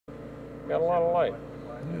got a lot of light.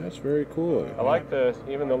 Yeah, that's very cool. I like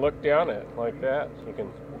even the look down it like that. You can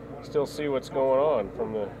still see what's going on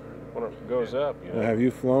from when it goes up. You know? Have you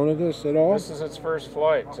flown at this at all? This is its first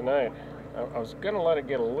flight tonight. I was gonna let it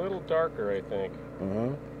get a little darker, I think.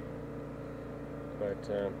 But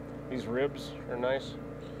these ribs are nice.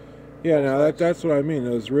 Yeah, now that's what I mean.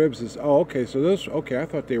 Those ribs is okay. So those I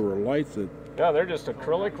thought they were lights that. No, they're just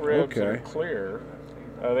acrylic ribs that are clear.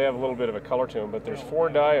 They have a little bit of a color to them, but there's 4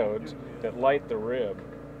 diodes that light the rib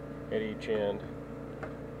at each end,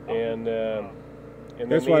 and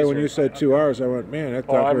that's why when you said 2 hours, I went, man, that's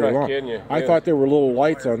not very long. I'm not kidding you. I thought there were little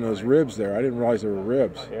lights on those ribs there. I didn't realize there were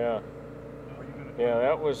ribs. Yeah,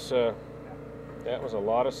 that was a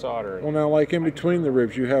lot of soldering. Well, now, like in between the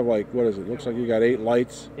ribs, you have like, what is it? Looks like you got 8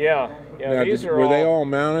 lights. Yeah. Now, were they all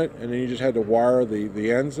mounted, and then you just had to wire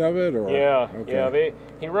the ends of it, or? Yeah, okay.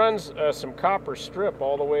 He runs some copper strip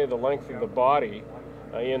all the way the length of the body.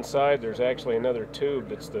 Inside, there's actually another tube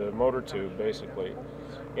that's the motor tube, basically,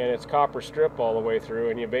 and it's copper strip all the way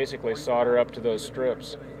through, and you basically solder up to those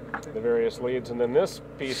strips, the various leads, and then this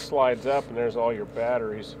piece slides up, and there's all your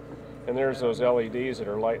batteries, and there's those LEDs that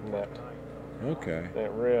are lighting that. Okay.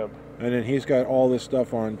 That rib. And then he's got all this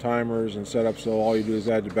stuff on timers and set up, so all you do is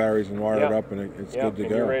add the batteries and wire it up, and it's good to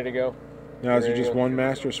go. You're ready to go. Now, is it just one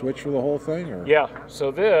master switch for the whole thing? Or? Yeah.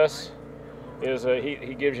 So this is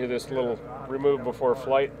he gives you this little remove before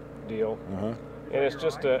flight deal, and it's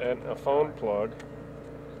just a phone plug.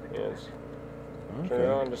 Yes. Turn it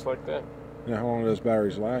on just like that. Now, how long do those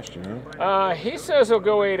batteries last? You know? He says they'll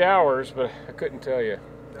go 8 hours, but I couldn't tell you.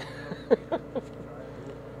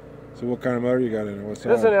 So what kind of motor you got in it? What's that?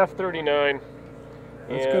 This is an F39,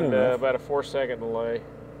 That's good enough. about a 4-second delay.